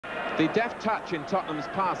The deft touch in Tottenham's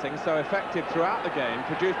passing, so effective throughout the game,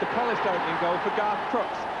 produced a polished opening goal for Garth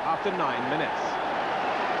Crooks after 9 minutes.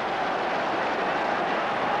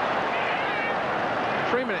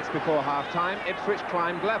 3 minutes before half-time, Ipswich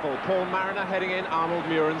climbed level. Paul Mariner heading in Arnold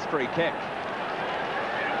Muren's free kick.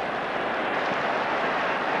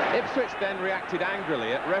 Ipswich then reacted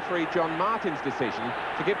angrily at referee John Martin's decision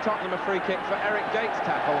to give Tottenham a free kick for Eric Gates'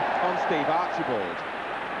 tackle on Steve Archibald.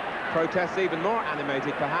 Protests even more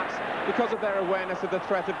animated, perhaps, because of their awareness of the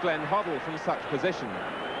threat of Glenn Hoddle from such position.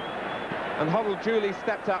 And Hoddle duly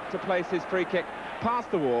stepped up to place his free kick past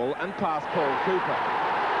the wall and past Paul Cooper.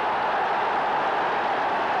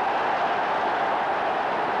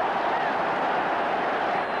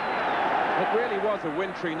 It really was a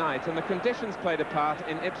wintry night, and the conditions played a part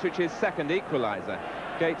in Ipswich's second equaliser.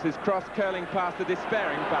 Gates's cross curling past the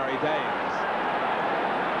despairing Barry Dames.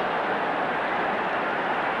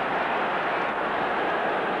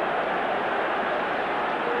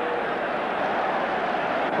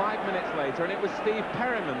 Later, and it was Steve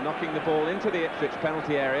Perryman knocking the ball into the Ipswich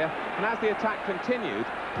penalty area, and as the attack continued,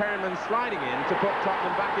 Perryman sliding in to put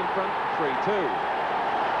Tottenham back in front 3-2.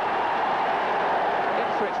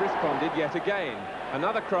 Ipswich responded yet again.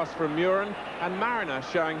 Another cross from Muren, and Mariner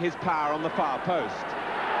showing his power on the far post.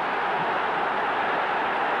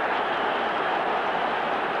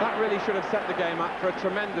 That really should have set the game up for a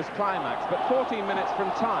tremendous climax, but 14 minutes from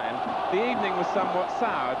time, the evening was somewhat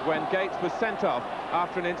soured when Gates was sent off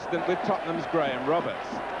after an incident with Tottenham's Graham Roberts.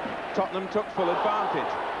 Tottenham took full advantage.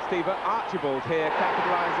 Steve Archibald here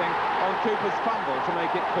capitalising on Cooper's fumble to make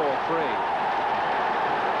it 4-3.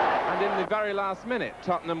 And in the very last minute,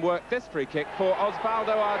 Tottenham worked this free kick for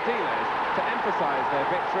Osvaldo Ardiles to emphasise their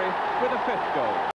victory with a 5th goal.